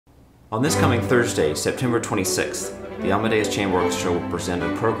On this coming Thursday, September 26th, the Amadeus Chamber Orchestra will present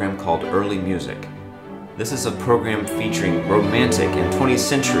a program called Early Music. This is a program featuring Romantic and 20th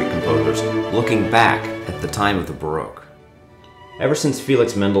century composers looking back at the time of the Baroque. Ever since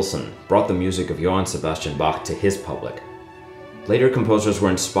Felix Mendelssohn brought the music of Johann Sebastian Bach to his public, later composers were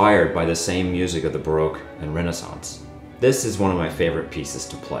inspired by the same music of the Baroque and Renaissance. This is one of my favorite pieces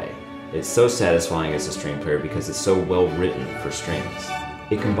to play. It's so satisfying as a string player because it's so well written for strings.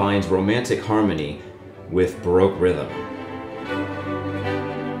 It combines romantic harmony with Baroque rhythm.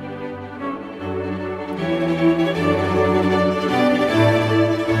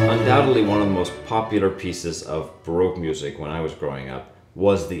 Undoubtedly one of the most popular pieces of Baroque music when I was growing up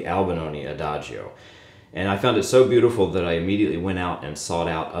was the Albinoni Adagio. And I found it so beautiful that I immediately went out and sought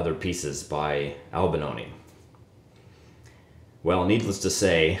out other pieces by Albinoni. Well, needless to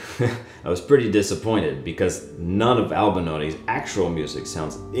say, I was pretty disappointed because none of Albinoni's actual music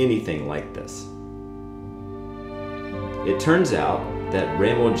sounds anything like this. It turns out that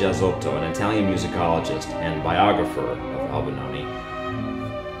Remo Giazzotto, an Italian musicologist and biographer of Albinoni,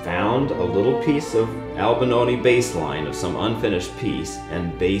 found a little piece of Albinoni bass line of some unfinished piece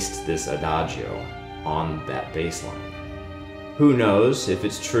and based this adagio on that bass line. Who knows if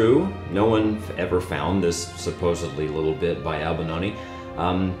it's true? No one ever found this supposedly little bit by Albinoni.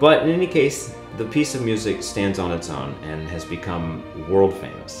 But in any case, the piece of music stands on its own and has become world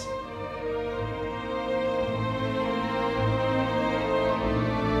famous.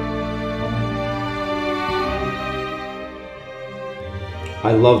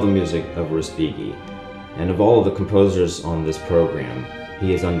 I love the music of Respighi, and of all of the composers on this program,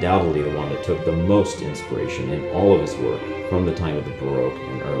 he is undoubtedly the one that took the most inspiration in all of his work from the time of the Baroque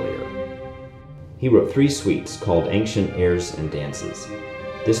and earlier. He wrote 3 suites called Ancient Airs and Dances.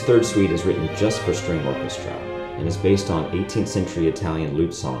 This third suite is written just for string orchestra and is based on 18th century Italian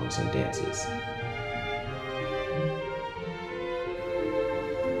lute songs and dances.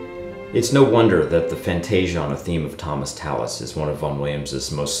 It's no wonder that the Fantasia on a theme of Thomas Tallis is one of Vaughan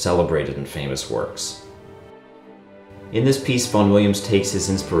Williams's most celebrated and famous works. In this piece, Vaughan Williams takes his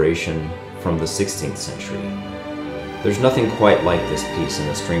inspiration from the 16th century. There's nothing quite like this piece in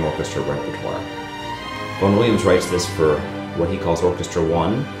the string orchestra repertoire. Vaughan Williams writes this for what he calls Orchestra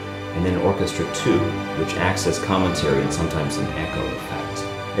 1 and then Orchestra 2, which acts as commentary and sometimes an echo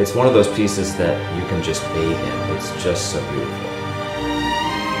effect. It's one of those pieces that you can just bathe in. It's just so beautiful.